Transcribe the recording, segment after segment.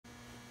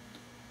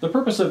The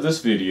purpose of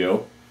this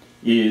video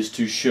is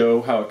to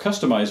show how a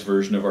customized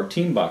version of our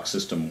team box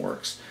system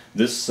works.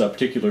 This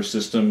particular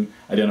system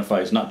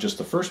identifies not just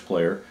the first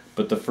player,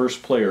 but the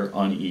first player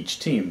on each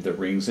team that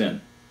rings in.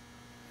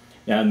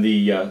 And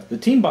the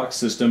team box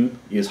system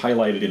is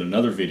highlighted in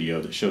another video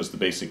that shows the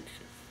basic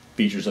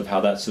features of how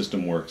that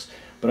system works.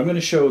 But I'm going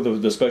to show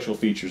the special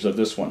features of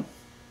this one.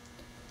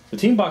 The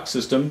team box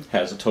system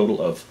has a total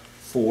of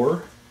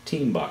 4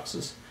 team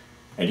boxes,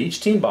 and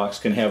each team box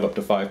can have up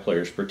to 5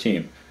 players per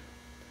team.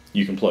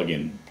 You can plug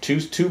in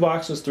two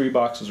boxes, 3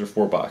 boxes, or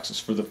 4 boxes.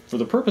 For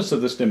the purpose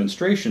of this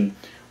demonstration,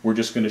 we're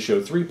just going to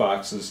show 3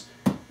 boxes,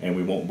 and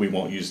we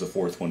won't use the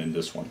 4th one in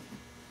this one.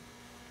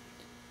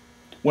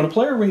 When a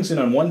player rings in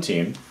on one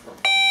team,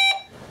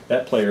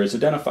 that player is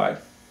identified.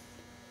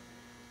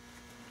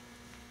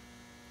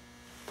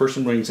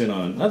 Person rings in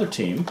on another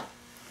team,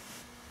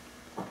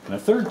 and a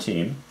third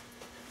team.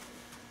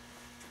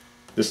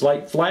 This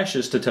light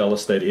flashes to tell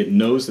us that it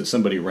knows that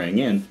somebody rang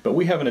in, but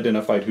we haven't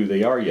identified who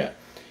they are yet.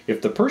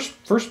 If the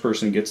first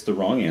person gets the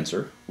wrong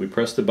answer, we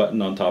press the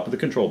button on top of the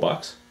control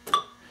box,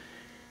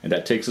 and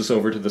that takes us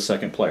over to the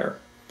second player.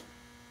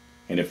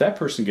 And if that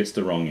person gets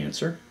the wrong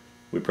answer,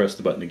 we press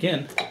the button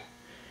again,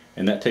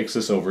 and that takes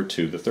us over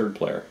to the third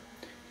player.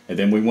 And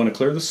then we want to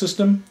clear the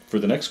system. For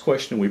the next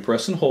question, we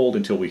press and hold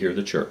until we hear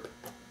the chirp.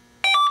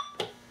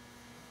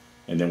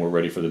 And then we're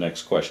ready for the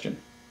next question.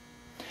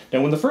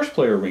 Now when the first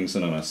player rings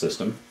in on a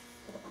system,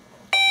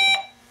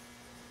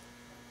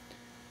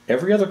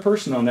 every other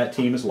person on that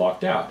team is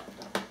locked out.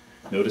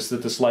 Notice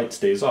that this light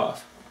stays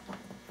off.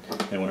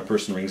 And when a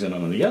person rings in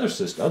on the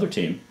other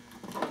team,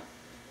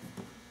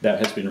 that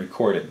has been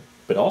recorded.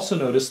 But also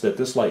notice that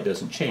this light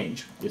doesn't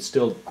change.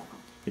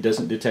 It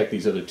doesn't detect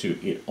these other 2.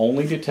 It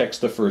only detects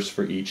the first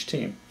for each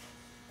team.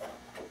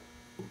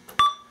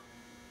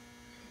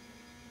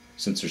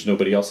 Since there's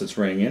nobody else that's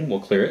rang in, we'll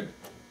clear it.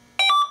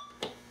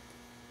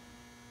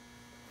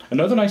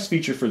 Another nice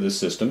feature for this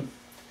system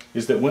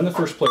is that when the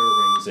first player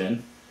rings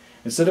in,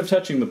 instead of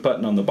touching the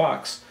button on the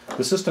box,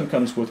 the system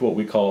comes with what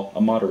we call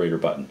a moderator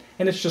button.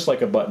 And it's just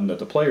like a button that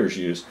the players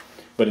use,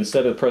 but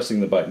instead of pressing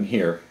the button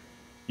here,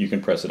 you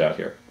can press it out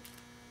here.